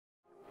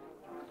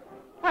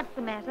What's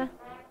the matter?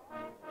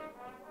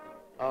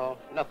 Oh,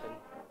 nothing.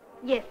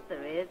 Yes,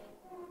 there is.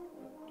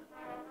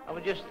 I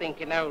was just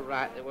thinking how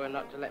right they were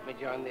not to let me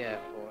join the Air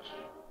Force.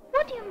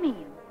 What do you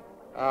mean?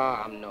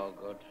 Oh, I'm no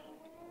good.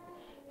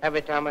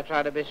 Every time I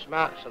try to be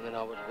smart, something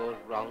always goes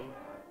wrong.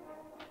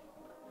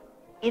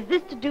 Is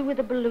this to do with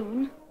the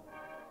balloon?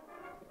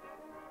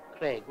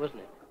 Craig, wasn't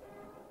it?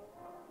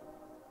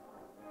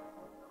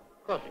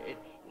 Of course, it's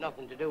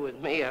nothing to do with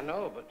me, I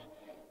know, but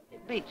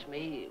it beats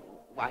me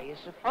why you're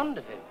so fond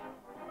of him.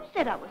 Who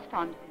said I was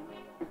fond of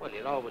him? Well,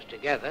 you're always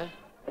together.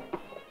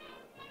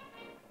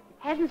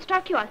 Hasn't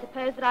struck you, I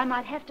suppose, that I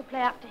might have to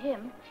play up to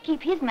him to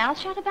keep his mouth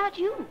shut about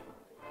you?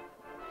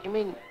 You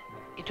mean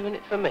you're doing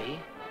it for me?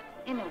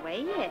 In a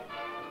way, yes.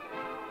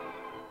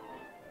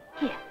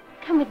 Here,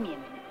 come with me a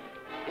minute.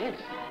 Yes.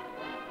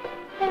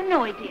 They're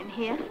noisy in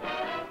here.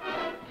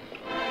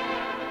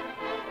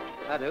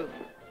 I do.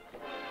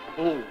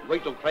 Oh,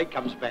 wait till Craig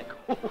comes back.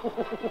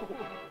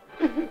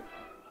 Do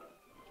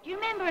you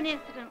remember an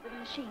incident with a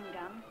machine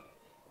gun?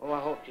 Oh, I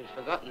hope you've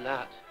forgotten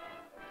that.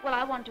 Well,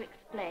 I want to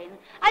explain.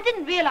 I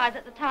didn't realize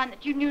at the time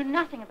that you knew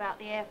nothing about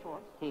the Air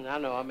Force. I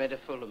know, I made a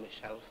fool of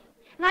myself.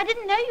 And I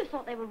didn't know you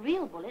thought they were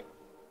real bullets.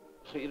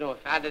 So, you know, if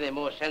I had any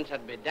more sense,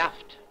 I'd be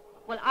daft.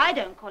 Well, I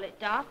don't call it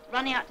daft,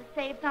 running out to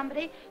save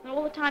somebody, and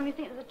all the time you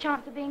think there's a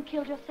chance of being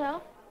killed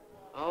yourself.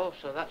 Oh,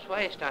 so that's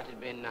why you started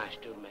being nice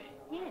to me.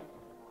 Yes.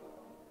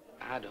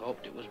 I'd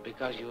hoped it was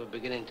because you were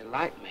beginning to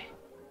like me.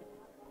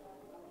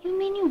 You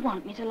mean you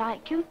want me to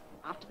like you,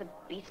 after the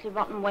beastly,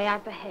 rotten way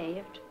I've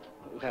behaved?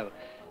 Well,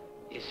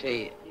 you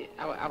see,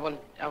 I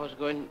was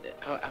going...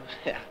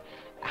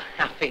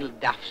 I feel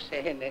daft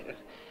saying it.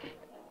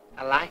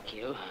 I like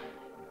you.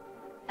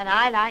 And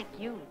I like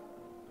you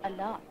a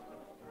lot.